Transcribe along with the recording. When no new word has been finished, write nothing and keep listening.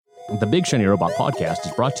The Big Shiny Robot Podcast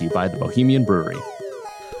is brought to you by the Bohemian Brewery.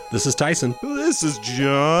 This is Tyson. This is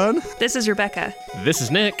John. This is Rebecca. This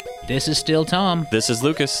is Nick. This is still Tom. This is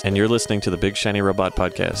Lucas, and you're listening to the Big Shiny Robot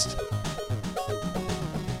Podcast.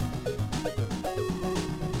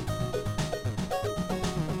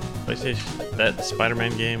 PlayStation, that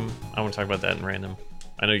Spider-Man game, I want to talk about that in random.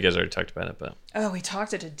 I know you guys already talked about it, but Oh, we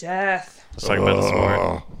talked it to death. let's talk about it some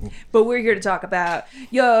more. But we're here to talk about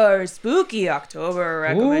your spooky October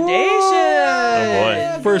recommendations.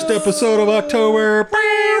 Oh boy. First episode of October.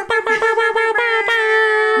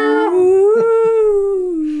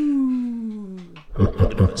 I'm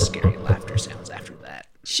gonna put scary laughter sounds after that.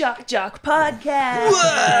 Shock Jock Podcast.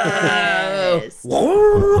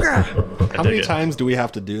 How many times do we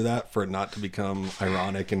have to do that for it not to become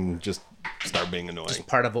ironic and just start being annoying?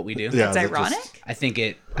 Part of what we do. Yeah, It's that ironic? just- I think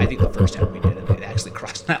the first time we did it, it actually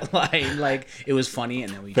crossed that line. Like, it was funny,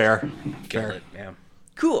 and then we Fair. killed Fair. it. Yeah.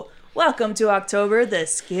 Cool. Welcome to October, the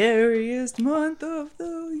scariest month of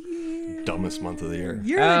the year. Dumbest month of the year.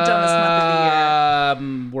 You're the dumbest month of the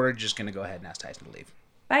year. We're just gonna go ahead and ask Tyson to leave.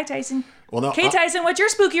 Bye, Tyson. Well, no, Okay, Tyson, what's your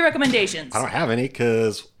spooky recommendations? I don't have any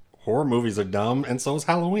because horror movies are dumb, and so is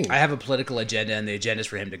Halloween. I have a political agenda, and the agenda is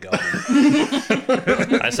for him to go.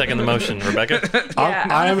 I second the motion, Rebecca. Yeah,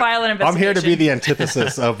 I'm gonna file an I'm here to be investigation. the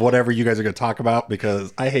antithesis of whatever you guys are going to talk about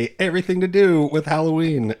because I hate everything to do with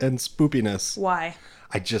Halloween and spoopiness. Why?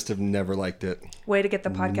 I just have never liked it. Way to get the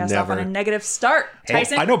podcast off on Never. a negative start,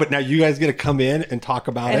 Tyson. I know, but now you guys get to come in and talk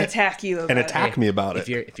about And it attack you about and it. attack me about If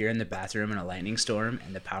it. you're in the bathroom in a lightning storm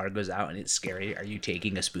and the power goes out and it's scary, are you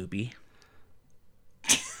taking a spoopy?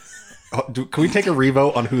 Can we take a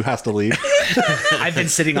revote on who has to leave? I've been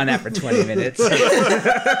sitting on that for 20 minutes. I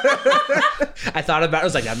thought about it. I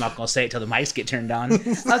was like, I'm not going to say it till the mics get turned on.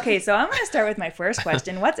 Okay, so I'm going to start with my first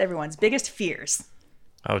question. What's everyone's biggest fears?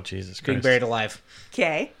 Oh, Jesus Being Christ. buried alive.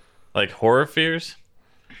 Okay. Like horror fears?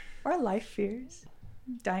 Or life fears?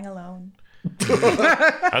 Dying alone.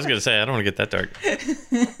 I was going to say, I don't want to get that dark.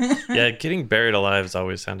 Yeah, getting buried alive has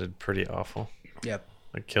always sounded pretty awful. Yep.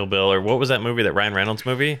 Like Kill Bill, or what was that movie, that Ryan Reynolds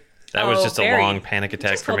movie? That was just Buried. a long panic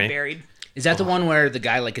attack Just for called me. Buried. Is that the one where the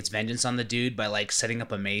guy like gets vengeance on the dude by like setting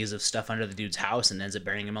up a maze of stuff under the dude's house and ends up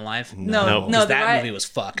burying him alive? No, Nope. no, the that movie was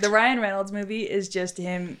fucked. The Ryan Reynolds movie is just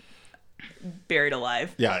him buried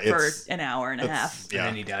alive Yeah, for it's- an hour and a half. And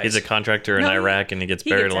then he dies. He's a contractor in No, Iraq, and he gets he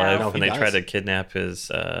buried gets alive, out. No, and he they try dies. to kidnap his...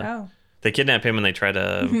 Oh. They kidnap him, and they try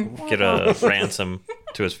to get a ransom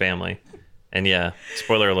to his family. And yeah,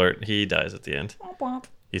 spoiler alert, he dies at the end. Womp womp.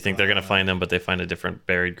 You think they're going to find him, but they find a different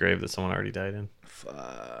buried grave that someone already died in.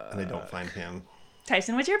 And they don't find him.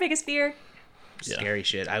 Tyson, what's your biggest fear? Scary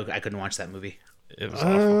shit. I couldn't watch that movie. It was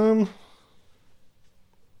awful.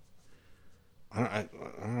 I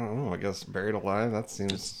don't know. I guess buried alive. That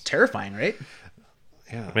seems Terrifying, right?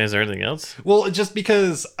 yeah. I mean, is there anything else? Well, just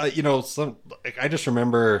because I just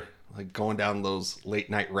remember like going down those late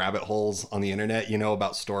night rabbit holes on the internet,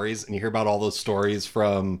 about stories, and you hear about all those stories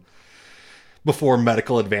from before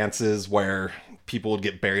medical advances where people would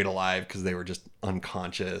get buried alive because they were just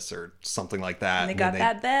unconscious or something like that. And they got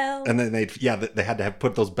that bell. And then they had to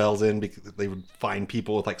put those bells in because they would find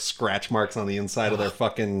people with like scratch marks on the inside of their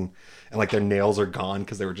fucking, and like their nails are gone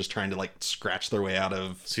because they were just trying to like scratch their way out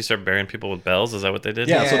of. So you start burying people with bells? Is that what they did?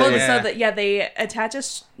 Yeah, so Well, they- so that they attach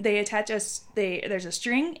us. There's a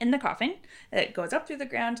string in the coffin that goes up through the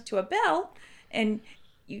ground to a bell, and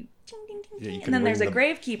you ding ding ding, Yeah, you ding, can and then there's a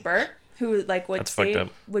ring the- gravekeeper who like would That's fucked say up.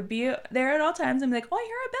 would be there at all times and be like, "Oh, I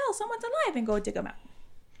hear a bell. Someone's alive," and go dig them out.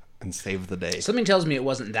 And save the day. Something tells me it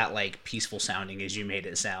wasn't that like peaceful sounding as you made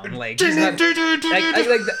it sound. Like, he's not,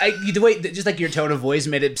 the way, just like your tone of voice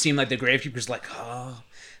made it seem like the gravekeeper's like, oh,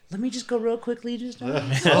 let me just go real quickly. Just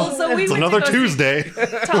Well, so we It's went another to go Tuesday.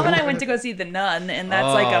 Tom and I went to go see The Nun, and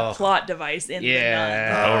that's like a plot device in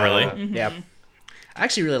yeah. Oh, really? Yeah. I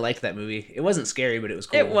actually really liked that movie. It wasn't scary, but it was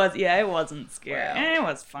cool. The Nun. It wasn't scary. Wow. It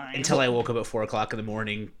was fine. Until I woke up at 4 o'clock in the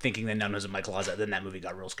morning thinking the nun was in my closet. Then that movie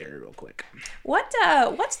got real scary real quick. What's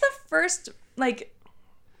the first like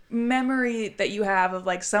memory that you have of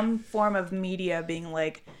like some form of media being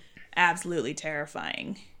like absolutely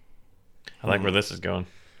terrifying? I like where this is going.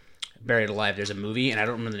 Buried Alive, there's a movie, and I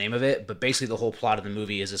don't remember the name of it, but basically the whole plot of the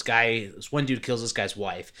movie is this one dude kills this guy's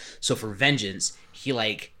wife. So for vengeance, he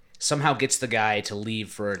like somehow gets the guy to leave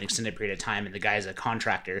for an extended period of time, and the guy's a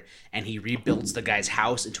contractor, and he rebuilds the guy's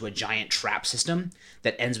house into a giant trap system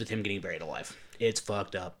that ends with him getting buried alive. It's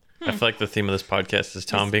fucked up. I feel like the theme of this podcast is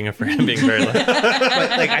Tom being afraid of being very loud.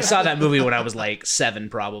 But like I saw that movie when I was like 7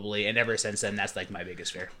 probably, and ever since then that's like my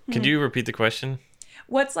biggest fear. Could you repeat the question?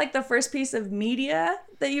 What's like the first piece of media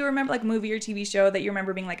that you remember, like movie or TV show that you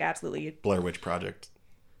remember being like absolutely Blair Witch Project.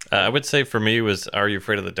 I would say for me was Are You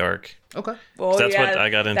Afraid of the Dark? Okay. Well, That's what I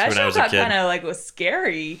got into that when I was a show got kid. kind of like was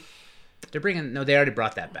scary. They already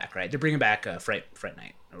brought that back, right? They're bringing back Fright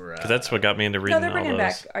Night. Or, 'Cause that's what got me into No, reading they're all bringing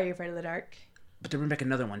those. back Are You Afraid of the Dark? But they're bringing back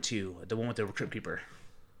another one too. The one with the Crypt Keeper.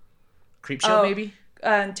 Creep Show, maybe?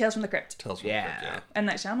 Tales from the Crypt. Tales from the Yeah. Crypt, And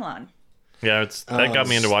that Shyamalan. Yeah, that got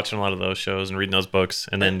me into watching a lot of those shows and reading those books.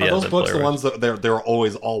 And then Are those the books Blair the Witch. ones that they're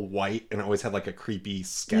always all white and always had like a creepy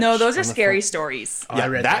sketch? No, those are on the scary front? stories. Yeah, I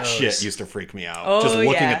read that those. shit used to freak me out. Oh, Just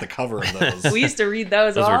looking yeah. at the cover of those. We used to read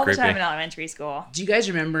those Those were all the creepy. time in elementary school. Do you guys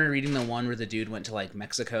remember reading the one where the dude went to like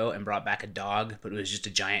Mexico and brought back a dog, but it was just a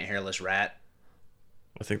giant hairless rat?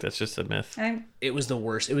 I think that's just a myth. And It was the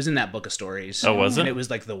worst. It was in that book of stories. Oh, was it? And it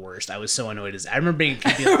was like the worst. I was so annoyed. I remember being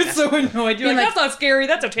I was so annoyed. You're like, that's not scary.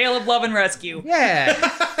 That's a tale of love and rescue. yeah.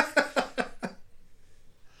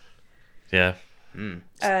 Yeah.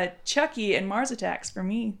 Chucky and Mars Attacks for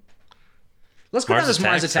me. Let's go down Mars this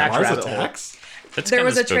Mars Attacks. Attacks Mars rabbit hole. Attacks? That's There kinda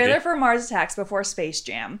was a spooky. trailer for Mars Attacks before Space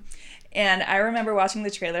Jam. And I remember watching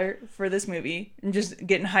the trailer for this movie and just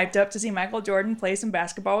getting hyped up to see Michael Jordan play some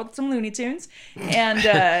basketball with some Looney Tunes. And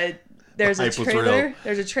there's a Hype was trailer. real.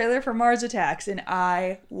 There's a trailer for Mars Attacks, and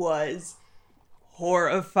I was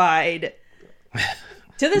horrified.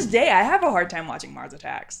 To this day, I have a hard time watching Mars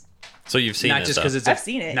Attacks. So you've seen Not it, just though. because it's I've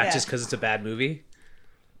seen it, Not yeah. just because it's a bad movie.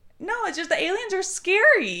 No, it's just the aliens are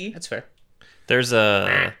scary. That's fair. There's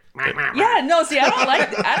a... Yeah, no, see, I don't like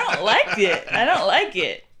it. I don't like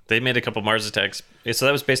it. They made a couple Mars Attacks. So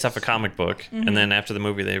that was based off a comic book. Mm-hmm. And then after the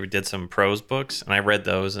movie, they did some prose books. And I read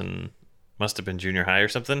those and must have been junior high or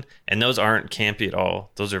something. And those aren't campy at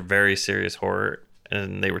all. Those are very serious horror.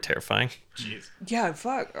 And they were terrifying. Yeah,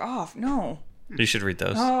 fuck off. No. You should read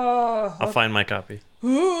those. Oh. I'll find my copy.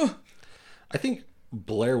 I think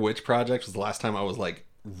Blair Witch Project was the last time I was like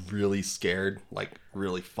really scared, like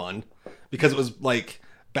really fun. Because it was like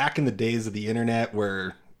back in the days of the internet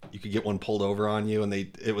where you could get one pulled over on you, and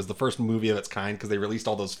it was the first movie of its kind because they released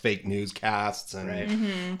all those fake newscasts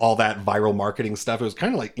and all that viral marketing stuff. It was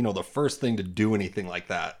kind of like, the first thing to do anything like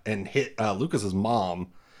that, and hit Lucas's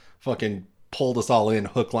mom fucking pulled us all in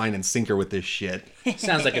hook, line, and sinker with this shit.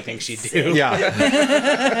 Sounds like a thing she'd do. Yeah.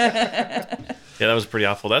 Yeah, that was pretty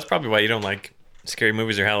awful. That's probably why you don't like scary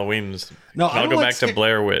movies or Halloween's. No, I I'll don't go like back to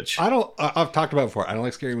Blair Witch. I've talked about it before. I don't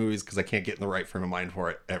like scary movies because I can't get in the right frame of mind for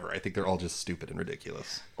it ever. I think they're all just stupid and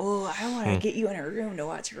ridiculous. Oh, I want to get you in a room to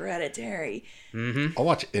watch Hereditary. I'll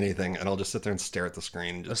watch anything and I'll just sit there and stare at the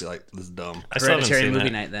screen and just be like, this is dumb. I still haven't Hereditary seen movie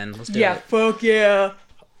that. night then. Let's do Yeah, it. fuck yeah.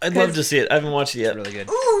 I'd love to see it. I haven't watched it yet. Really good.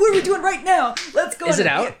 Ooh, what are we doing right now? Let's go. Is on it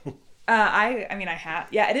a- out? I mean, I have.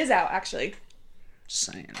 Yeah, it is out, actually. Just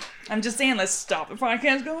saying. I'm just saying, let's stop the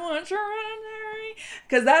podcast, go watch Hereditary.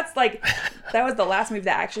 Because that was the last movie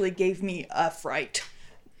that actually gave me a fright.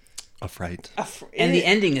 A fright. And the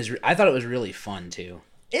ending is. I thought it was really fun too.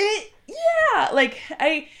 Yeah, like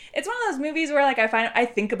it's one of those movies where like I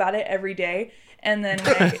think about it every day, and then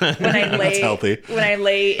when I lay healthy. when I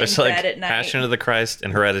lay in It's bed like at night, Passion of the Christ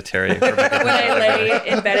and Hereditary. when I lay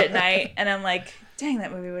in bed at night, and I'm like, dang,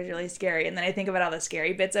 that movie was really scary, and then I think about all the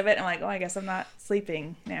scary bits of it, and I'm like, oh, I guess I'm not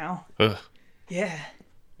sleeping now. Ugh. Yeah.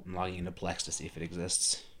 I'm logging into Plex to see if it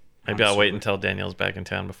exists. Maybe I'll wait until Danielle's back in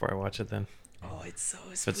town before I watch it then. Oh, it's so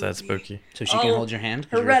spooky. If it's that spooky. So she can hold your hand.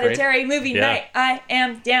 'cause you're afraid? Hereditary movie Yeah. night. I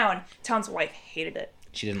am down. Tom's wife hated it.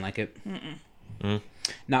 She didn't like it.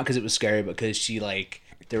 Not because it was scary, but because she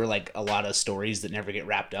there were like a lot of stories that never get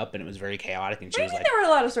wrapped up, and it was very chaotic. And she I was think like, there were a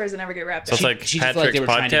lot of stories that never get wrapped So up. it's like she just felt like they Patrick's were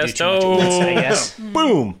trying to do podcast. too much at once, I Oh, guess.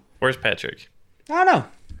 Boom. where's Patrick? I don't know.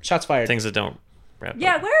 Shots fired. Things that don't wrap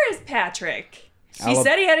Yeah, up. where is Patrick? He I'll-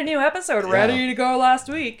 said he had a new episode ready to go last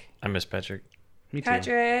week. I miss Patrick. Me too.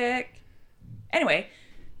 Patrick. Anyway,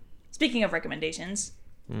 speaking of recommendations,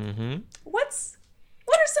 what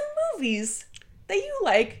are some movies that you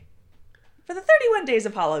like for the 31 Days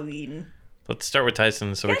of Halloween? Let's start with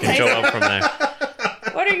Tyson so we Yeah, can go Tyson. up from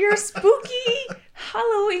there. What are your spooky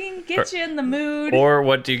Halloween get you in the mood? Or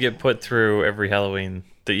what do you get put through every Halloween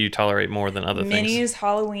that you tolerate more than other things? Minnie's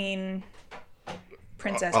Halloween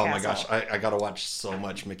Princess Oh my Castle. gosh, I gotta watch so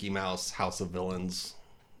much Mickey Mouse, House of Villains.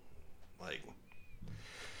 Like,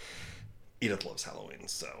 Edith loves Halloween,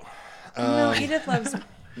 so No, Edith loves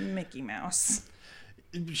Mickey Mouse.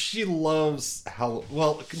 she loves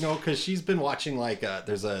no, because she's been watching like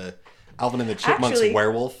there's a Alvin and the Chipmunks Actually,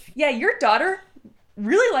 werewolf. Yeah, your daughter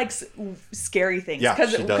really likes scary things. Yeah,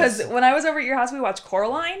 she does. Because when I was over at your house, we watched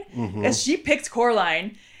Coraline, and she picked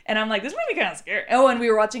Coraline, and I'm like, this might be kind of scary. Oh, and we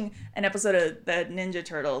were watching an episode of the Ninja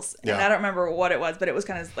Turtles, and Yeah. I don't remember what it was, but it was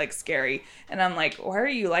kind of like scary. And I'm like, why are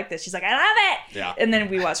you like this? She's like, I love it. Yeah. And then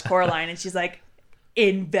we watched Coraline, and she's like,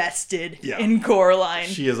 invested Yeah. in Coraline.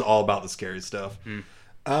 She is all about the scary stuff.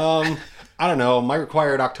 I don't know. My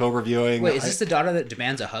required October viewing. Wait, is this the daughter that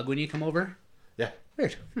demands a hug when you come over? Yeah.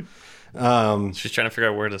 Weird. She's trying to figure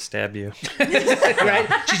out where to stab you. Right?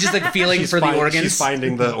 She's just like feeling for the organs. She's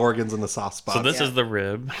finding the organs in the soft spots. So this is the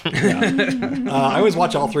rib. I always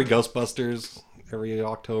watch all 3 Ghostbusters every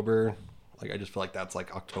October. Like I just feel like that's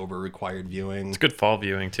like October required viewing. It's good fall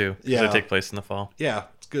viewing too. 'Cause Yeah. they take place in the fall. Yeah,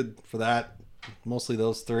 it's good for that. Mostly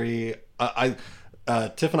those 3.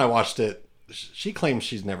 Tiff and I watched it. She claims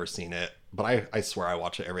she's never seen it, but I swear I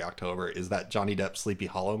watch it every October. Is that Johnny Depp Sleepy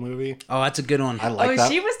Hollow movie? Oh, that's a good one. I like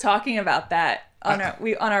that. She was talking about that on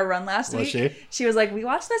our run last Was week. she? She was like, "We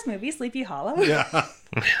watched this movie, Sleepy Hollow." Yeah.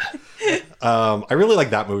 I really like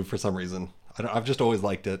that movie for some reason. I've just always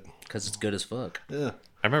liked it. Because it's good as fuck. Yeah.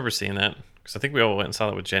 I remember seeing that because I think we all went and saw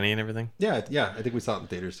it with Jenny and everything. Yeah. I think we saw it in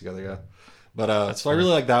theaters together. Yeah. But so I really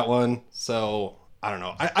like that one. So I don't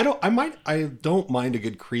know. I don't mind a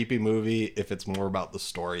good creepy movie if it's more about the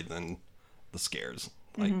story than the scares.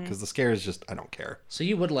 Like because the scares just I don't care. So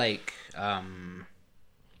you would like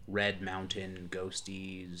Red Mountain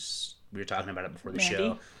Ghosties. We were talking about it before the Mandy?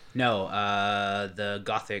 show. No, the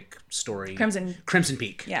gothic story. Crimson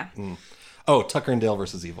Peak. Yeah, Oh, Tucker and Dale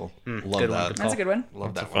versus Evil. Love good one, that. good that's a good one.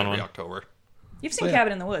 Love That's that a fun one every one. October. You've seen Yeah.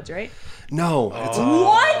 Cabin in the Woods, right? No, it's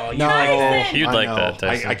What? no. Tyson! You'd I like know. that,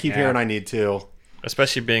 Tyson. I keep hearing I need to.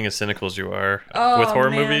 Especially being as cynical as you are Oh, with horror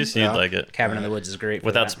man. movies, you'd Yeah. like it. Cabin in the Woods is great. For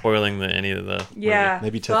Without that. spoiling any of the Yeah.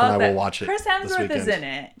 Maybe Tiff and I will watch it Chris this Hemsworth is weekend. in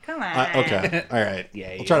it. Come on. Okay, all right. Yeah,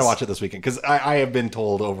 I'll try to he is. watch it this weekend because I have been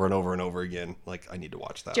told over and over and over again like I need to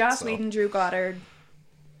watch that. Joss so. Whedon, Drew Goddard.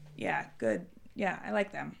 Yeah, good. Yeah, I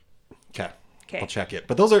like them. Okay. 'Kay. I'll check it.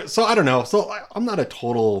 But those are so I don't know. So I'm not a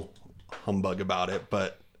total humbug about it,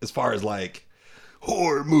 but as far as like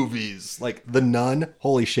horror movies, like The Nun,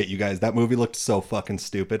 holy shit, you guys, that movie looked so fucking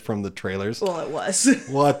stupid from the trailers. Well, it was.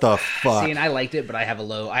 What the fuck? See, and I liked it, but I have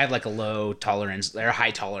like a low tolerance or a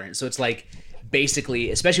high tolerance. So it's like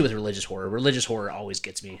basically, especially with religious horror always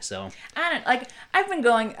gets me. So I don't like.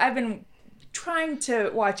 I've been trying to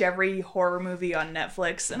watch every horror movie on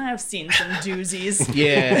Netflix, and I've seen some doozies.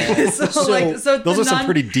 yeah. so those The are some Nun-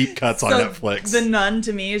 pretty deep cuts on so Netflix. The Nun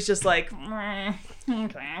to me is just like,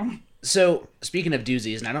 okay. So speaking of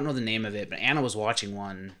doozies, and I don't know the name of it, but Anna was watching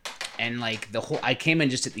one, and like I came in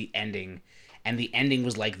just at the ending, and the ending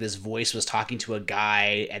was like this voice was talking to a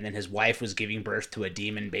guy, and then his wife was giving birth to a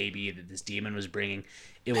demon baby that this demon was bringing.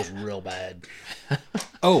 It was real bad.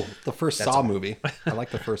 Oh, the first Saw movie. I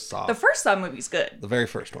like the first Saw. The first Saw movie's good. The very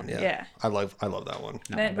first one, yeah. Yeah. I love that one.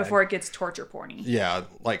 Then before it gets torture porny. Yeah,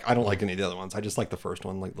 like I don't like any of the other ones. I just like the first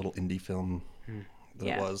one, like little indie film that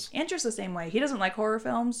Yeah, it was. Andrew's the same way. He doesn't like horror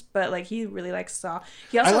films, but like he really likes Saw.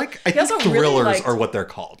 He I also, I he think also thrillers really liked, are what they're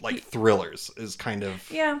called. Like thrillers is kind of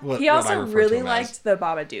Yeah, what, he what I also refer to really them as. liked the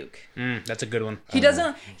Babadook. That's a good one. He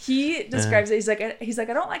doesn't. He describes it. He's like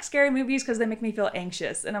I don't like scary movies because they make me feel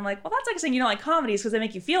anxious, and I'm like, well, that's like saying you don't like comedies because they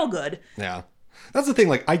make you feel good. Yeah, that's the thing.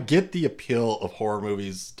 Like I get the appeal of horror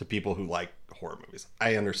movies to people who like horror movies.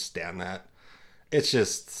 I understand that. It's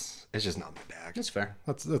just not my bag. That's fair.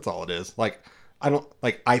 That's all it is. Like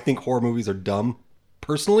I think horror movies are dumb.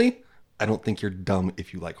 Personally, I don't think you're dumb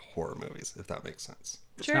if you like horror movies. If that makes sense.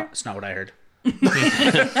 Sure. No, it's not what I heard.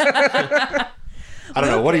 I don't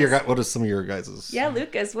know. What are some of your guys's? Yeah,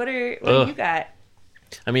 Lucas, what do you got?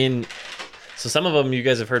 I mean, so some of them you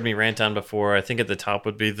guys have heard me rant on before. I think at the top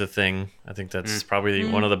would be The Thing. I think that's probably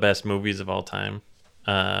one of the best movies of all time.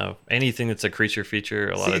 Anything that's a creature feature,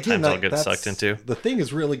 a lot of times I'll get sucked into. The Thing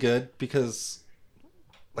is really good because,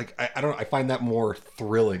 like, I find that more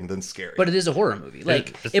thrilling than scary. But it is a horror movie. Like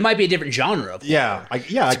it's- it might be a different genre of horror. yeah, I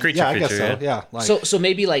guess creature so. feature, Yeah, like, So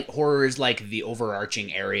maybe like horror is like the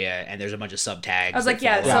overarching area, and there's a bunch of subtags. I was like,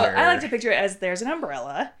 that yeah. So fall I under- like to picture it as there's an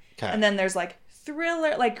umbrella, 'Kay. and then there's like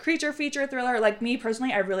thriller, like creature feature thriller. Like me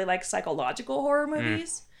personally, I really like psychological horror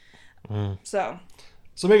movies. So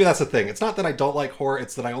So maybe that's the thing. It's not that I don't like horror.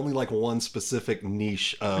 It's that I only like one specific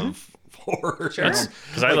niche of horror. Sure.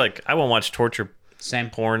 Because I won't watch torture Same.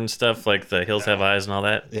 porn stuff like The Hills Have Eyes and all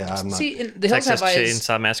that. Yeah, I'm not. See, in the Hills Texas Have Eyes.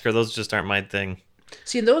 Chainsaw Massacre, those just aren't my thing.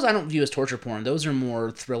 See, in those I don't view as torture porn. Those are more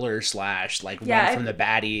thriller slash like Yeah, run from the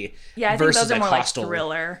baddie. yeah, I think versus those are more Hostel. like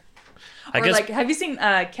thriller. I Or guess like, have you seen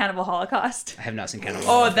Cannibal Holocaust? I have not seen Cannibal.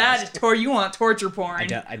 Oh, that is you want torture porn? I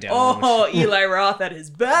don't. Oh, Eli Roth at his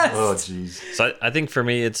best. Oh, jeez. so. I think for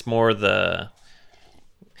me, it's more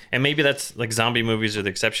and maybe that's like zombie movies are the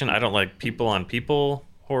exception. I don't like people on people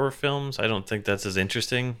horror films. I don't think that's as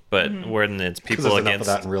interesting. But when it's Because people there's enough of against,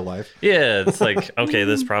 that in real life. yeah, it's like okay,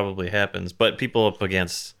 this probably happens. But people up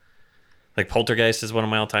against Like Poltergeist is one of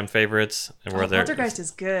my all-time favorites. And where Poltergeist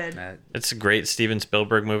is good. it's a great Steven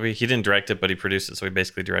Spielberg movie. He didn't direct it, but he produced it, so he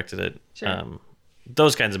basically directed it. Sure.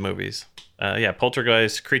 Those kinds of movies. Yeah,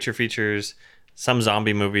 Poltergeist, creature features, some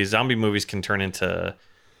zombie movies. Zombie movies can turn into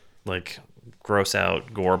like gross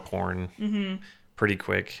out gore porn pretty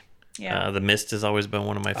quick. Yeah. The Mist has always been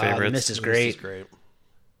one of my favorites. The Mist is great.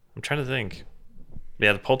 I'm trying to think.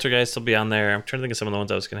 Yeah, the Poltergeist will be on there. I'm trying to think of some of the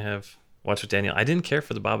ones I was going to have watch with Daniel. I didn't care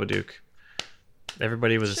for the Babadook.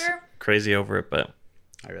 Everybody was crazy over it, but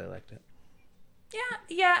I really liked it.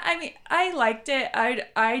 Yeah. I mean, I liked it.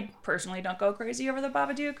 I personally don't go crazy over the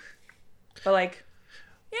Babadook, but like,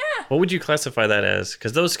 yeah. what would you classify that as?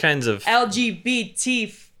 Because those kinds of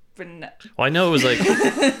LGBT. well, I know it was like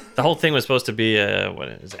the whole thing was supposed to be what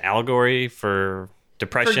is it, allegory for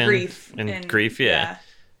depression For grief and grief. Yeah.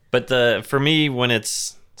 But for me, when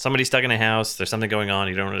it's somebody stuck in a house, there's something going on,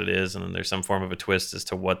 you don't know what it is, and then there's some form of a twist as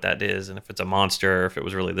to what that is, and if it's a monster, or if it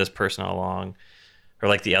was really this person all along, or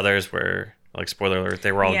like the others where, like, spoiler alert,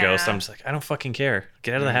 they were all ghosts. I'm just like, I don't fucking care.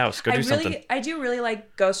 Get out of the house. Go do something. I do really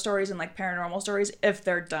like ghost stories and like paranormal stories if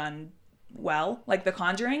they're done well. Like The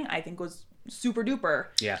Conjuring, I think was super duper.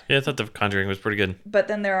 Yeah. Yeah, I thought The Conjuring was pretty good. But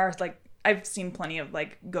then there are like, I've seen plenty of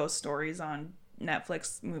like ghost stories on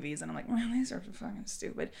Netflix movies, and I'm like, man, these are fucking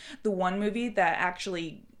stupid. The one movie that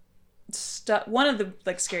actually one of the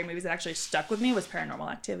like scary movies that actually stuck with me was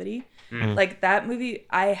Paranormal Activity. Like that movie,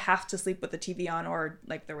 I have to sleep with the TV on or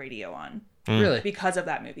like the radio on Really? because of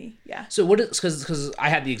that movie. Yeah. So what is, because I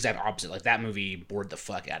had the exact opposite. Like that movie bored the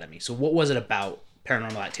fuck out of me. So what was it about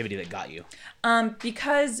Paranormal Activity that got you?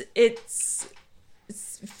 Because it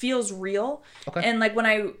feels real. Okay. And like when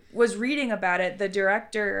I was reading about it, the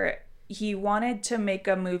director, he wanted to make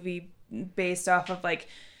a movie based off of like,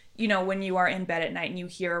 you know, when you are in bed at night and you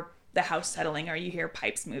hear the house settling or you hear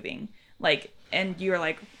pipes moving, like, and you're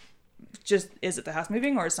like, just, is it the house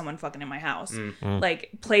moving or is someone fucking in my house?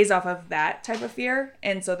 Like, plays off of that type of fear.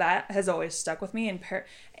 And so that has always stuck with me.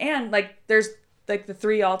 And like, there's like the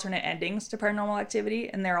 3 alternate endings to Paranormal Activity,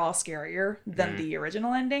 and they're all scarier than the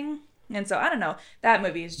original ending. And so I don't know, that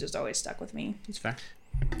movie has just always stuck with me. It's fair.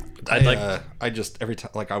 I just every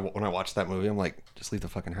time when I watch that movie, I'm like, just leave the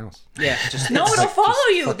fucking house. Yeah. Just No, it'll follow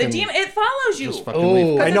you. fucking- The demon, it follows you. Just fucking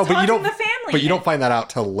leave. I know, it's but you don't. haunting the family. But you don't find that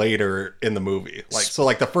out till later in the movie. Like so,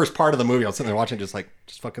 like the first part of the movie, I was sitting there watching, just like,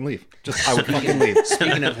 just fucking leave. I would fucking leave.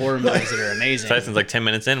 Speaking of horror movies that are amazing. Tyson's like 10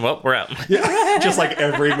 minutes in. Well, we're out. Yeah, just like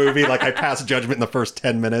every movie, like I pass judgment in the first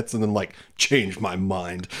 10 minutes, and then like change my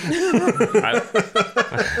mind.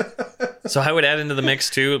 So I would add into the mix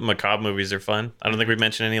too. Macabre movies are fun. I don't think we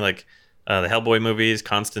mentioned any like the Hellboy movies,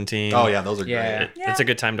 Constantine. Oh yeah, those are Yeah. great. It's a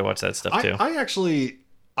good time to watch that stuff too. I actually,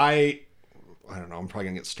 I don't know. I'm probably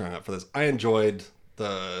gonna get strung up for this. I enjoyed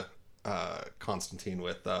the Constantine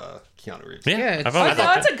with Keanu Reeves. Yeah, I've always Oh,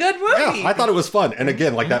 thought it's a good movie. Yeah, I thought it was fun, and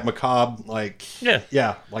again, like that macabre, like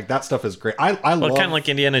Yeah. like that stuff is great. I well, love kind of like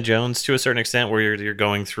Indiana Jones to a certain extent, where you're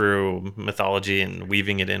going through mythology and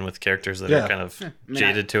weaving it in with characters that Yeah. are kind of mean,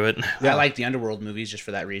 jaded to it. I like the Underworld movies just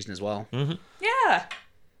for that reason as well. Yeah.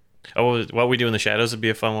 Oh, What We Do in the Shadows would be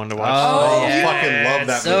a fun one to watch. Oh, yeah. fucking love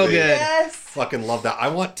that So movie. good. Yes. Fucking love that. I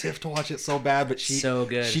want Tiff to watch it so bad, but So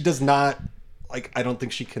good. She does not. Like, I don't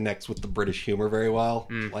think she connects with the British humor very well.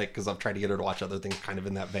 Like, because I've tried to get her to watch other things kind of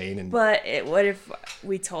in that vein. And But what if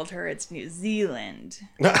we told her it's New Zealand?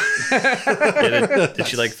 Did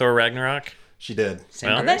she like Thor Ragnarok? she did.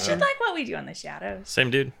 Well, And then she'd like What We Do in the Shadows. same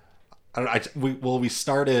dude. I don't. We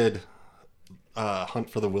started Hunt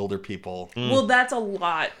for the Wilder People. Well, that's a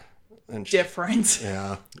lot And different.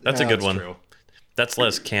 Yeah, That's a good one. True. That's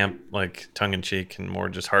less camp, like tongue in cheek, and more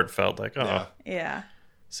just heartfelt. Like, oh, Yeah. Yeah.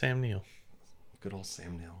 Sam Neill. Good old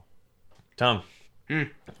Sam Neill. Tom,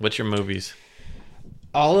 what's your movies?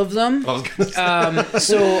 All of them. I was gonna say.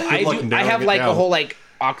 So I luck do, I narrowing have it like a down. whole like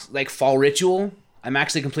fall ritual. I'm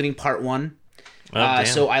actually completing part 1. Oh, damn.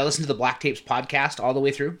 So I listened to the Black Tapes podcast all the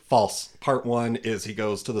way through. False. Part 1 is he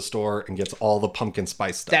goes to the store and gets all the pumpkin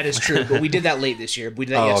spice stuff. That is true, but we did that late this year. We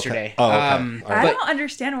did that yesterday. Oh, okay. All I right. don't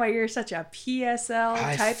understand why you're such a PSL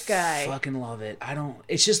I type guy. fucking love it. I don't.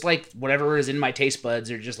 It's just like whatever is in my taste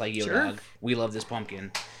buds are just like, yo, Sure. dog, we love this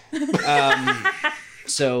pumpkin.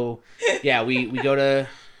 So yeah, we go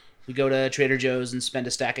to Trader Joe's and spend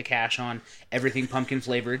a stack of cash on everything pumpkin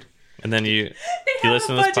flavored. And then you They have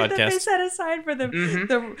listen a to this budget that they podcast. set aside for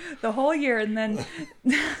the whole year, and then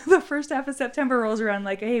the first half of September rolls around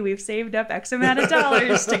like, hey, we've saved up X amount of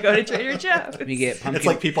dollars to go to Trader Joe's. We get pumpkin. It's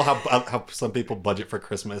like people how some people budget for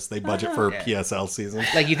Christmas. They budget for PSL season.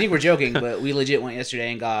 Like you think we're joking, but we legit went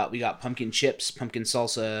yesterday and we got pumpkin chips, pumpkin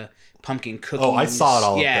salsa, pumpkin cookies. Oh, I saw it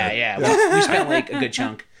all up Yeah, there. yeah. We spent like a good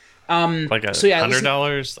chunk. Like so yeah,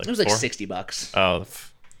 $100? Like it was like $4? $60. Oh,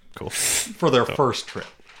 cool. For their first trip.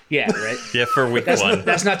 Yeah, right. Yeah, for week one.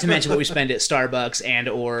 That's not to mention what we spend at Starbucks and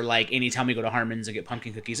or like anytime we go to Harmon's and get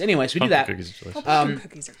pumpkin cookies. Anyways, we do that. Cookies are delicious. Pumpkin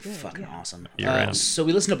cookies are good. Fucking yeah. awesome. Year-round. So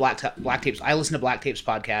we listen to Black Tapes. I listen to Black Tapes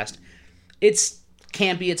podcast. It's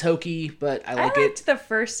campy, it's hokey, but I I like liked it. the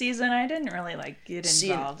first season. I didn't really like get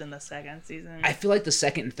See, involved in the second season. I feel like the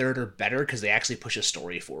second and third are better because they actually push a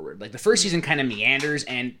story forward. Like the first season kind of meanders,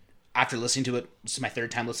 and after listening to it, this is my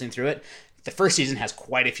third time listening through it. The first season has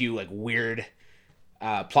quite a few like weird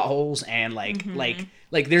plot holes, and like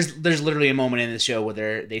there's literally a moment in the show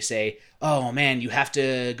where they say, "Oh man, you have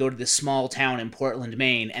to go to this small town in Portland,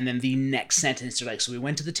 Maine," and then the next sentence they're like, "So we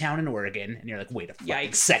went to the town in Oregon," and you're like, "Wait a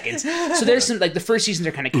fucking second." So there's some like the first season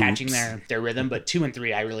they're kind of catching their rhythm, but 2 and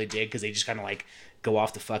 3 I really dig because they just kind of like go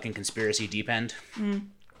off the fucking conspiracy deep end.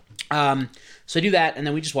 So I do that, and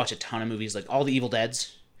then we just watch a ton of movies, like all the Evil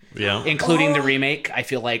Deads, Yeah. including the remake. I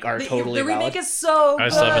feel like are totally the remake valid. is so good. I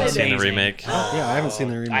still haven't seen the Amazing. remake. Yeah, I haven't seen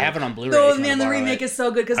the remake. I have it on Blu-ray. Oh if you man, wanna the borrow remake it. is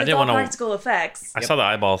so good because I it's didn't all wanna- practical effects. I saw the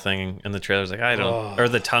eyeball thing in the trailer. I was like, I don't, or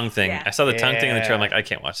the tongue thing. Yeah. I saw the tongue thing in the trailer. I'm Yeah. like, I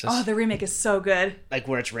can't watch this. Oh, the remake is so good. like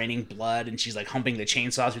where it's raining blood and she's like humping the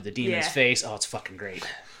chainsaw through the demon's Yeah. face. Oh, it's fucking great.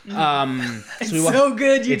 It's we wa- so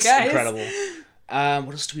good, you it's guys. incredible.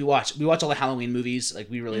 What else do we watch? We watch all the Halloween movies. Like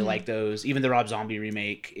we really like those. Even the Rob Zombie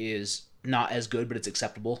remake is not as good, but it's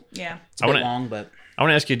acceptable. Yeah. It's a bit wanna- long, but I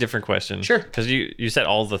want to ask you a different question. Sure. Because you said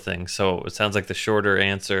all the things, so it sounds like the shorter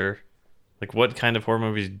answer. Like, what kind of horror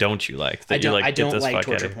movies don't you like? That I don't. you like, I get don't this like fuck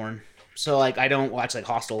torture outta here? porn. So like I don't watch like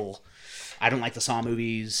Hostel. I don't like the Saw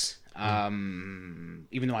movies.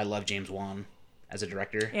 Even though I love James Wan as a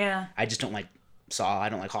director. Yeah. I just don't like Saw. I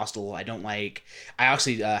don't like Hostel. I don't like. I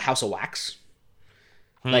actually House of Wax.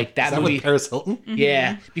 Like that Is that movie. with Paris Hilton?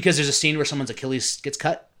 Yeah, because there's a scene where someone's Achilles gets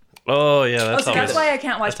cut. Oh yeah, that's So that's always. why I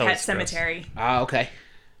can't watch that's always Pet gross. Cemetery. Ah, okay.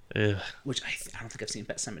 Ugh. Which I don't think I've seen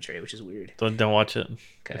Pet Cemetery, which is weird. Don't watch it.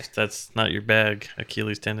 Okay. If that's not your bag.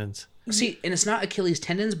 Achilles tendons. See, and it's not Achilles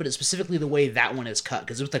tendons, but it's specifically the way that one is cut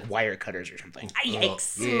because it's with like wire cutters or something.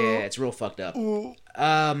 Yikes. Yeah, it's real fucked up.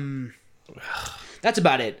 That's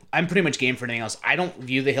about it. I'm pretty much game for anything else. I don't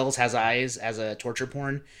view The Hills Has Eyes as a torture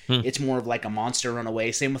porn. It's more of like a monster run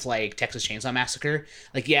away. Same with like Texas Chainsaw Massacre.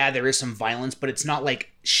 Like, yeah, there is some violence, but it's not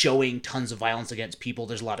like showing tons of violence against people.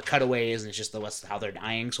 There's a lot of cutaways, and it's just how they're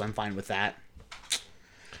dying. So I'm fine with that.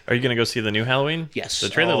 Are you gonna go see the new Halloween? Yes. The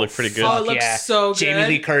trailer looked pretty good. Oh, it looks so Jamie good.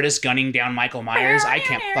 Lee Curtis gunning down Michael Myers. I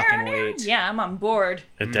can't fucking wait. Yeah, I'm on board.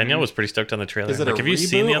 Danielle was pretty stoked on the trailer. Is it Like, a have you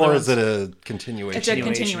seen the reboot other or ones? is it a continuation? It's a of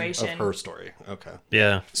continuation. her story? Okay.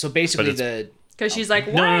 Yeah. So basically, But Because she's like,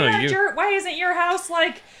 no, why isn't your house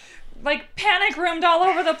like panic roomed all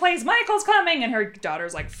over the place? Michael's coming, and her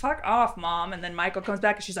daughter's like, "Fuck off, mom." And then Michael comes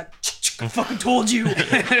back, and she's like, "I fucking told you."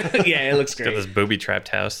 yeah, it looks Got great. this booby trapped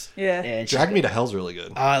house. Yeah. And she's Drag Me to Hell's really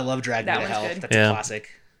good. Oh, I love Drag Me That to one's Hell. good. That's Yeah. a classic.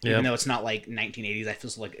 Yep. Even though it's not like 1980s, I feel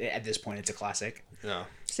like at this point it's a classic. Yeah.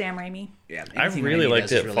 Sam Raimi. Yeah, I anything really Raimi liked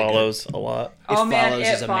does is It really Follows a lot. Oh man, Follows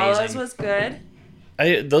It is Follows amazing. was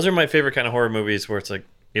good. Those are my favorite kind of horror movies where it's like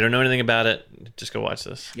you don't know anything about it, just go watch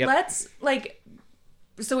this. Yep. Let's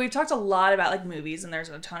so we've talked a lot about like movies, and there's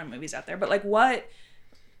a ton of movies out there, but like what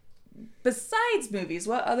besides movies,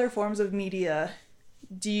 what other forms of media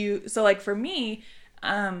do you? So like for me,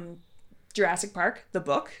 Jurassic Park, the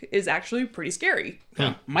book, is actually pretty scary.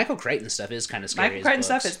 Michael Crichton stuff is kind of scary. Michael his Crichton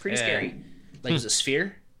stuff books. is pretty Yeah. scary. Like, is it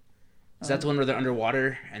Sphere? Is that the one where they're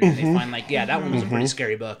underwater and then they find like, yeah, that one was a pretty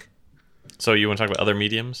scary book. So you want to talk about other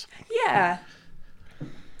mediums? Yeah.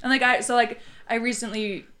 And I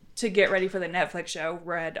recently, to get ready for the Netflix show,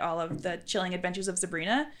 read all of the Chilling Adventures of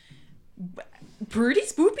Sabrina. Pretty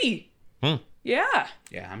spoopy. Yeah.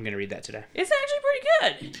 Yeah, I'm gonna read that today. It's actually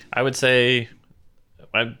pretty good. I would say,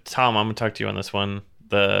 Tom, I'm gonna talk to you on this one.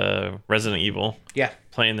 The Resident Evil. Yeah.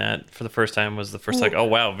 Playing that for the first time was the first like, oh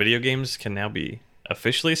wow, video games can now be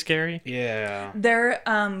officially scary. Yeah. There,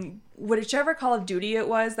 whichever Call of Duty it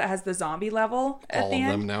was that has the zombie level at All the of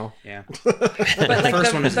end. them now. Yeah. But like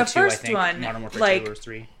First one was the in 2, I first think. one, Modern Warfare like 2 or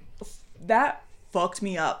 3. that fucked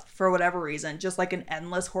me up for whatever reason. Just like an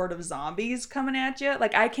endless horde of zombies coming at you.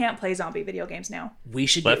 Like I can't play zombie video games now. We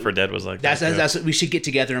should Left 4 Dead was like That's that. too. what we should get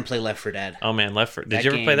together and play Left 4 Dead. Oh man, Left 4 Did That you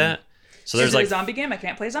ever play game- that? So Is there's it like a zombie game? I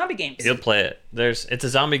can't play zombie games. you'll play it. It's a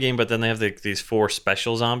zombie game, but then they have these 4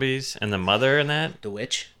 special zombies and the mother in that. The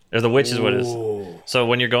Witch. Or the witch is what it is. Ooh. So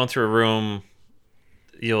when you're going through a room,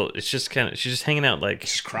 it's just kind of she's just hanging out like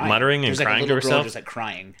She's crying. muttering and There's like crying a to little girl herself. just like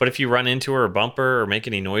crying. But if you run into her or bump her or make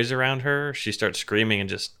any noise around her, she starts screaming and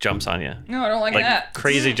just jumps on you. No, I don't like Like that.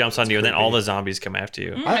 crazy jumps on you, and then all the zombies come after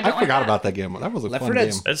you. I don't I like forgot that. about that game. That was a Left fun 4 game.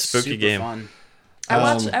 Dead's That's a spooky super game. fun.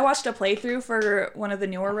 I watched a playthrough for one of the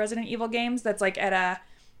newer Resident Evil games that's like at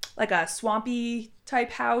a swampy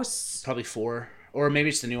type house. Probably 4. Or maybe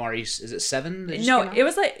it's the new RE. Is it 7? that just No, came out? it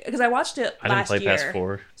was like because I watched it I didn't last play year. past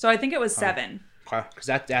 4. So I think it was 7. Because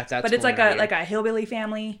that's But it's going like on a hillbilly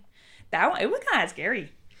family. That one, it was kind of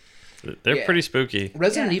scary. They're Yeah. pretty spooky.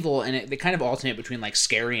 Resident Yeah. Evil, and they kind of alternate between like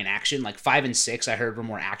scary and action. Like 5 and 6, I heard were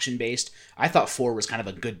more action based. I thought 4 was kind of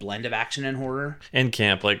a good blend of action and horror. And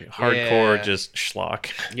camp, like hardcore, Yeah. just schlock.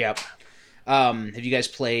 Yep. Have you guys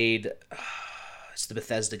played? It's the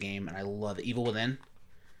Bethesda game, and I love it. Evil Within.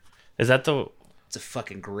 Is that the? It's a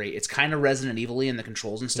fucking great. It's kind of Resident Evil-y in the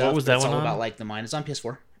controls and stuff. What was but that it's one all on? about like the mind. It's on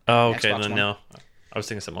PS4. Oh, okay. Xbox Then One. no, I was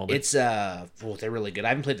thinking something older. It's they're really good. I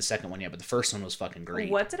haven't played the second one yet, but the first one was fucking great.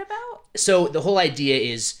 What's it about? So the whole idea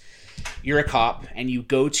is you're a cop and you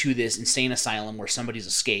go to this insane asylum where somebody's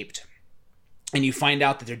escaped, and you find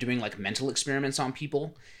out that they're doing like mental experiments on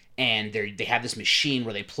people, and they have this machine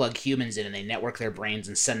where they plug humans in and they network their brains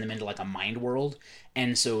and send them into like a mind world.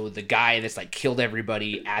 And so the guy that's like killed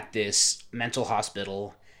everybody at this mental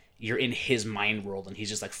hospital, you're in his mind world and he's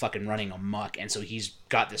just like fucking running amok. And so he's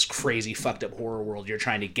got this crazy fucked up horror world you're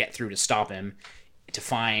trying to get through to stop him, to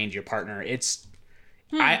find your partner. It's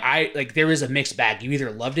I like there was a mixed bag. You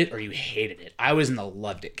either loved it or you hated it. I was in the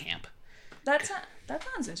loved it camp. That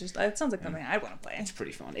sounds interesting. That sounds like something I'd want to play. It's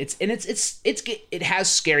pretty fun. It has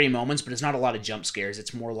scary moments, but it's not a lot of jump scares.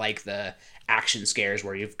 It's more like the action scares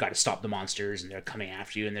where you've got to stop the monsters and they're coming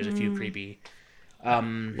after you, and there's a few creepy.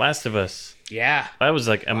 Last of Us. Yeah, That was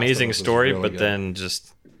like amazing Us was story, really but good. then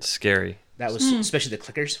just scary. that was especially the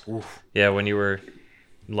clickers. Oof. Yeah, when you were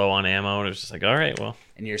low on ammo, and it was just like, all right, well,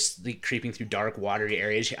 And you're creeping through dark, watery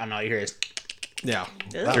areas, and all you hear is Yeah.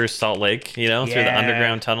 through Salt Lake, through the Yeah.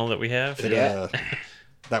 underground tunnel that we have. Yeah.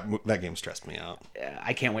 That game stressed me out.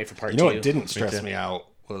 I can't wait for part You know 2. what didn't stress me out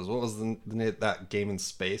was what was that game in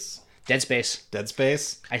space? Dead Space. Dead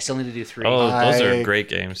Space. I still need to do 3. Oh, those I- are great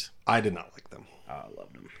games. I did not like them. Oh, I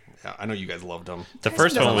loved them. Yeah, I know you guys loved them. The Tyson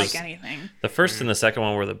first doesn't one was like anything. the first and the second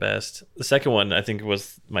one were the best. The second one I think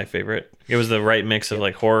was my favorite. It was the right mix of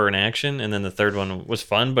like horror and action, and then the third one was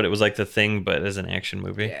fun, but it was like The Thing, but as an action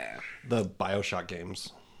movie. Yeah. The BioShock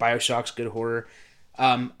games. BioShock's good horror.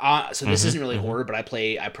 So this isn't really horror, but I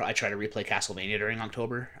try to replay Castlevania during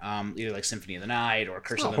October. Either like Symphony of the Night or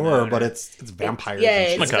Curse It's of not the horror, Moon. but it's vampires. Yeah,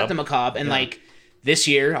 and it's shit. got the macabre. And like this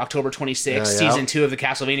year, October 26th, Yeah, yeah. season 2 of the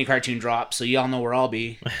Castlevania cartoon drops. So y'all know where I'll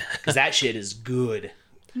be, because that shit is good.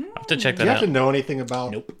 I have to check Do that you have out. to know anything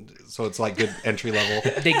about? Nope. So it's like good entry level.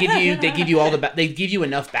 They give you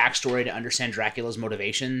enough backstory to understand Dracula's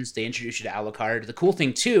motivations. They introduce you to Alucard. The cool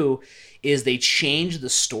thing too is they change the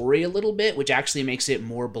story a little bit, which actually makes it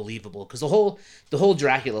more believable. Because the whole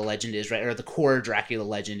Dracula legend is right, or the core Dracula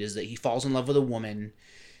legend is that he falls in love with a woman.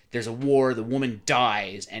 There's a war, the woman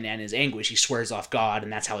dies, and in his anguish, he swears off God,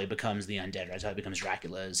 and that's how he becomes the undead. That's how he becomes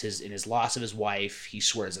Dracula. In his loss of his wife, he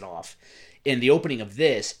swears it off. In the opening of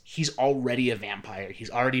this, he's already a vampire. He's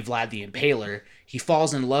already Vlad the Impaler. He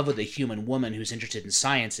falls in love with a human woman who's interested in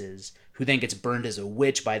sciences, who then gets burned as a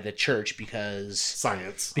witch by the church because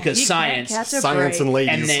Science. He can't science. catch a Science break. and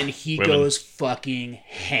ladies. And then he Women. goes fucking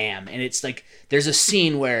ham. And it's like, there's a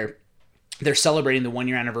scene where they're celebrating the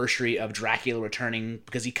 1-year anniversary of Dracula returning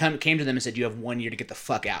because he came to them and said, you have 1 year to get the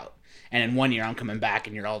fuck out. And in 1 year, I'm coming back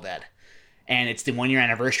and you're all dead. And it's the 1-year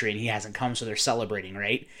anniversary and he hasn't come, so they're celebrating,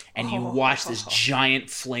 right? And you watch this giant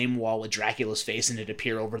flame wall with Dracula's face in it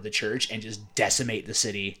appear over the church and just decimate the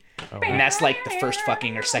city. And that's like the first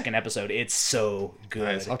fucking or second episode. It's so good.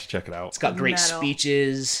 Nice. I'll have to check it out. It's got great Metal.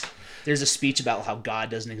 speeches. There's a speech about how God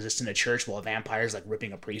doesn't exist in a church while a vampire's like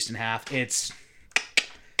ripping a priest in half. It's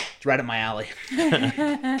right up my alley.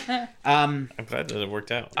 I'm glad that it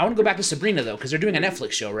worked out. I want to go back to Sabrina though, because they're doing a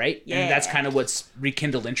Netflix show, right? Yeah. And that's kind of what's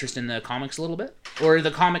rekindled interest in the comics a little bit, or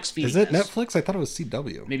the comics feed. Is it Netflix? I thought it was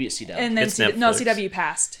CW. Maybe it's CW. And then It's no, Netflix. CW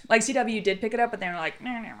passed. Like CW did pick it up, but they were like,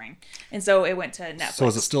 nah. And so it went to Netflix. So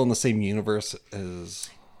is it still in the same universe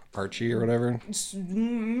as Archie or whatever? It's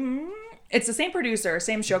the same producer,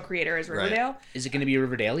 same show creator as Riverdale. Is it going to be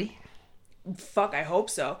Riverdale-y? Fuck, I hope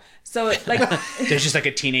so. So like, There's just like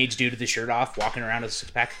a teenage dude with his shirt off walking around with a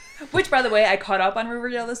six-pack. which by the way, I caught up on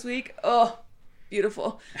Riverdale this week. Oh,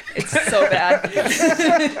 beautiful. It's so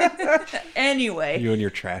bad. Anyway. You and your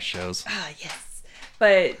trash shows. Yes.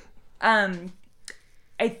 But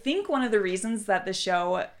I think one of the reasons that the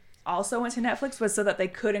show also went to Netflix was so that they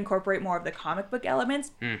could incorporate more of the comic book elements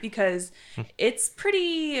because it's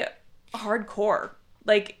pretty hardcore.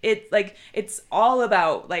 It's all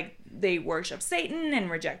about like they worship Satan and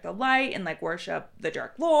reject the light and like worship the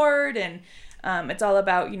Dark Lord, and it's all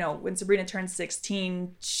about, you know, when Sabrina turns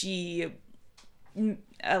 16, she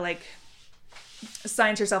like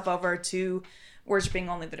signs herself over to worshiping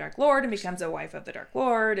only the Dark Lord and becomes a wife of the Dark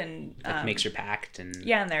Lord, and Like, makes her pact and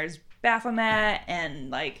yeah, and there's Baphomet, and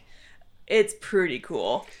like it's pretty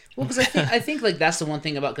cool. Well, because I think like that's the one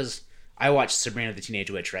thing about, because I watched Sabrina the Teenage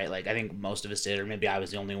Witch, right? Like I think most of us did, or maybe I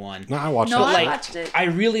was the only one. No, I watched No, it. I watched it. I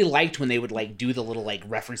really liked when they would like do the little like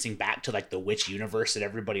referencing back to like the witch universe that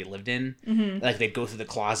everybody lived in. Mm-hmm. Like they'd go through the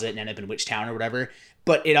closet and end up in Witch Town or whatever.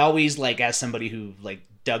 But it always, like, as somebody who like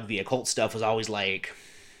dug the occult stuff, was always like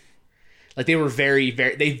they were very,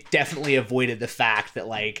 very, they definitely avoided the fact that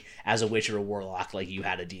like as a witch or a warlock, like you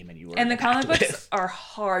had a demon you were And the comic with. books are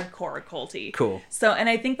hardcore occulty. Cool. So, and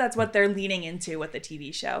I think that's what they're leaning into with the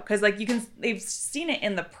TV show. Because, like, they've seen it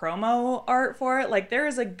in the promo art for it. Like, there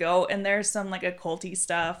is a goat and there's some, like, occulty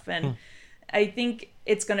stuff. And I think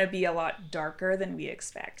it's going to be a lot darker than we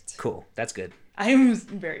expect. Cool. That's good. I'm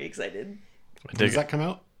very excited. When does that come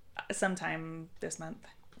out? Sometime this month.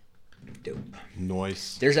 Dope.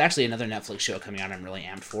 Noise. There's actually another Netflix show coming out I'm really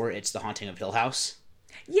amped for. It's The Haunting of Hill House.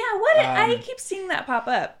 Yeah, what? I keep seeing that pop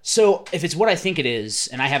up. So if it's what I think it is,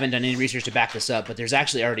 and I haven't done any research to back this up, but there's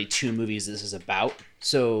actually already 2 movies this is about.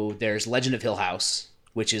 So there's Legend of Hill House,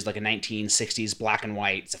 which is like a 1960s black and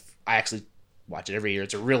white. I actually watch it every year.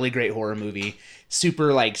 It's a really great horror movie.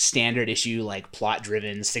 Super like standard issue, like plot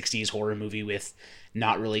driven 60s horror movie with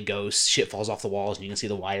not really ghosts. Shit falls off the walls and you can see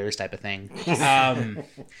the wires type of thing. But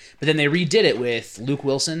then they redid it with Luke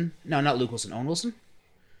Wilson. No, not Luke Wilson. Owen Wilson?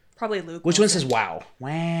 Probably Luke. Which one Wilson. says wow?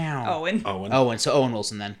 Wow. Owen. Owen. So Owen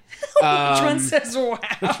Wilson then. Which one says wow?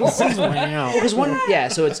 Wow. Because one, yeah.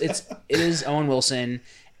 So it is Owen Wilson,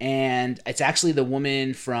 and it's actually the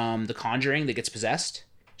woman from The Conjuring that gets possessed.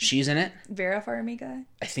 She's in it. Vera Farmiga.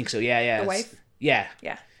 I think so. Yeah. The wife? Yeah.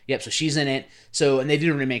 Yeah. Yep. So she's in it. So, and they did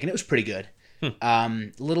a remake, and it was pretty good.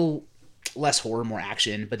 Little less horror, more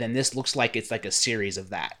action, but then this looks like it's like a series of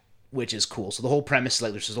that, which is cool. So the whole premise is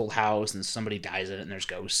like there's this old house and somebody dies in it and there's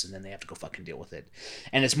ghosts and then they have to go fucking deal with it.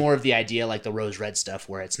 And it's more of the idea like the Rose Red stuff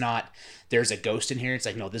where it's not there's a ghost in here. It's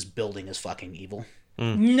like, no, this building is fucking evil.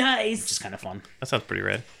 Nice. Which is kind of fun. That sounds pretty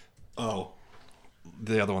rad. Oh,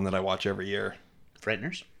 the other one that I watch every year.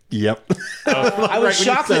 Frighteners. Yep. I was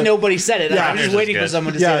shocked that nobody said it. Yeah, I was just Frighteners waiting is for good.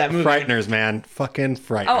 someone to say that movie. Frighteners, man. Fucking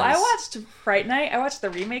Frighteners. Oh, I watched Fright Night. I watched the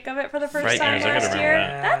remake of it for the first time Frighteners, I gotta last remember year.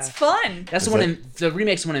 that. That's fun. That's the one in the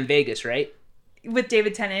remake's the one in Vegas, right? With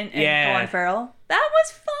David Tennant and Yeah. Colin Farrell. That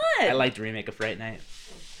was fun. I liked the remake of Fright Night.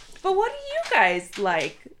 But what do you guys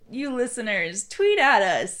like? You listeners, tweet at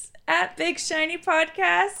us at Big Shiny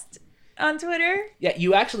Podcast on Twitter. Yeah,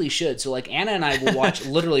 you actually should. So like Anna and I will watch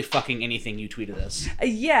literally fucking anything you tweeted us.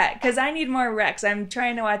 Yeah, because I need more recs. I'm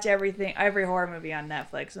trying to watch every horror movie on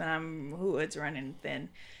Netflix when it's running thin.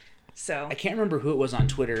 So I can't remember who it was on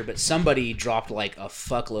Twitter, but somebody dropped like a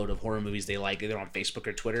fuckload of horror movies they like, either on Facebook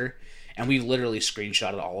or Twitter, and we literally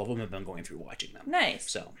screenshotted all of them and been going through watching them.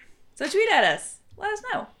 nice. So tweet at us. Let us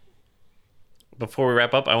know. Before we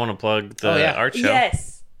wrap up, I want to plug the art show.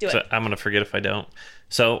 Yes, do it. So I'm going to forget if I don't.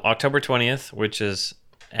 So October 20th, which is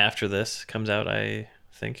after this comes out, I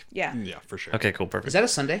think. Yeah, Yeah, for sure. Okay, cool, perfect. is that a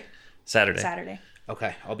Sunday? Saturday. Saturday.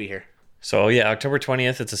 Okay, I'll be here. So yeah, October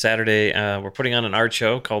 20th, it's a Saturday. We're putting on an art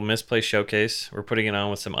show called Misplaced Showcase. We're putting it on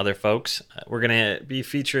with some other folks. We're going to be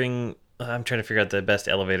featuring, I'm trying to figure out the best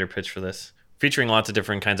elevator pitch for this. Featuring lots of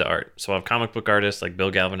different kinds of art. So I have comic book artists like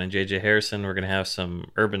Bill Galvin and J.J. Harrison. We're going to have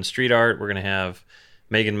some urban street art. We're going to have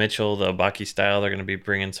Megan Mitchell, the Obaki style. They're going to be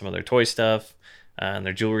bringing some of their toy stuff and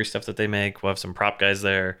their jewelry stuff that they make. We'll have some prop guys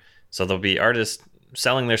there. So there'll be artists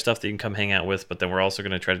selling their stuff that you can come hang out with, but then we're also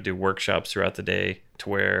going to try to do workshops throughout the day to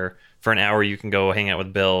where for an hour you can go hang out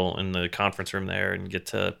with Bill in the conference room there and get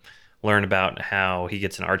to learn about how he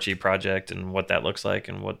gets an Archie project and what that looks like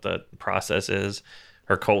and what the process is.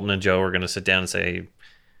 Or Colton and Joe are going to sit down and say,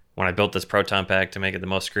 when I built this proton pack to make it the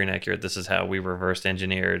most screen accurate, this is how we reverse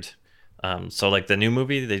engineered. So like the new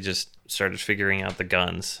movie, they just started figuring out the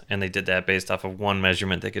guns, and they did that based off of one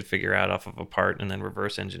measurement they could figure out off of a part and then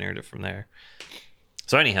reverse engineered it from there.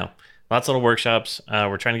 So anyhow, lots of little workshops.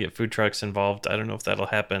 We're trying to get food trucks involved. I don't know if that'll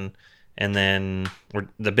happen. And then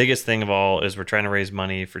the biggest thing of all is we're trying to raise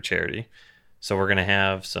money for charity. So we're going to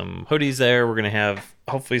have some hoodies there. We're going to have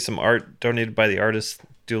hopefully some art donated by the artists,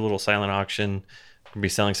 do a little silent auction. We're going to be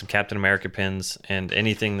selling some Captain America pins and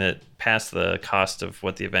anything that passed the cost of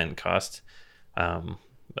what the event cost.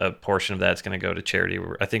 A portion of that's going to go to charity.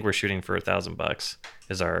 I think we're shooting for $1,000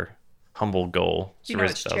 is our humble goal. Do you know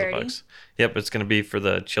which charity? Yep, it's going to be for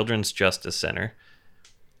the Children's Justice Center.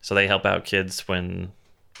 So they help out kids when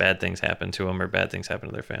bad things happen to them or bad things happen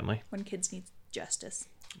to their family. When kids need justice.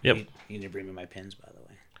 Yep. You need to bring me my pins, by the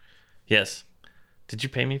way. Yes. Did you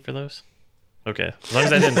pay me for those? Okay. As long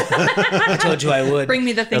as I didn't. I told you I would. Bring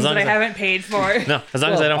me the things long that I as I- haven't paid for. No, as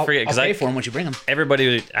long as I don't forget, because I'll pay for them once you bring them.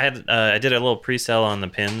 everybody, I did a little pre-sale on the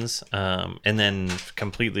pins, and then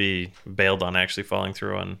completely bailed on actually following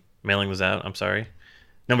through on mailing those out. I'm sorry,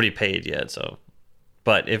 nobody paid yet. So,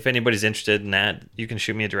 but if anybody's interested in that, you can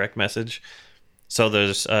shoot me a direct message. So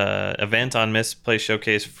there's event on Misplaced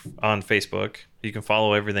Showcase on Facebook. You can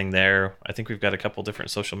follow everything there. I think we've got a couple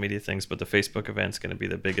different social media things, but the Facebook event's going to be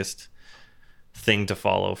the biggest thing to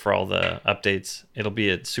follow for all the updates. It'll be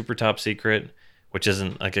a super top secret, which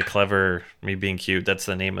isn't like a clever me being cute. That's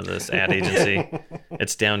the name of this ad agency.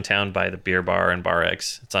 It's downtown by the beer bar and Bar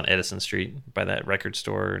X. It's on Edison Street by that record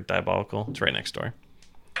store, Diabolical. It's right next door.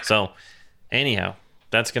 So anyhow,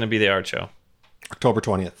 that's going to be the art show. October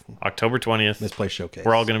 20th. October 20th. Misplaced Showcase.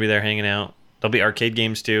 We're all going to be there hanging out. There'll be arcade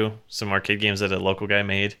games too. Some arcade games that a local guy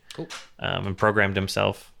made and programmed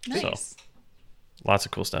himself. Nice. So lots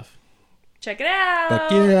of cool stuff. Check it out.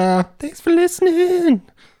 But yeah, thanks for listening.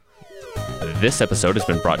 This episode has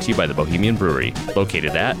been brought to you by the Bohemian Brewery,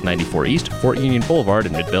 located at 94 East Fort Union Boulevard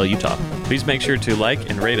in Midvale, Utah. Please make sure to like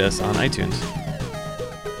and rate us on iTunes.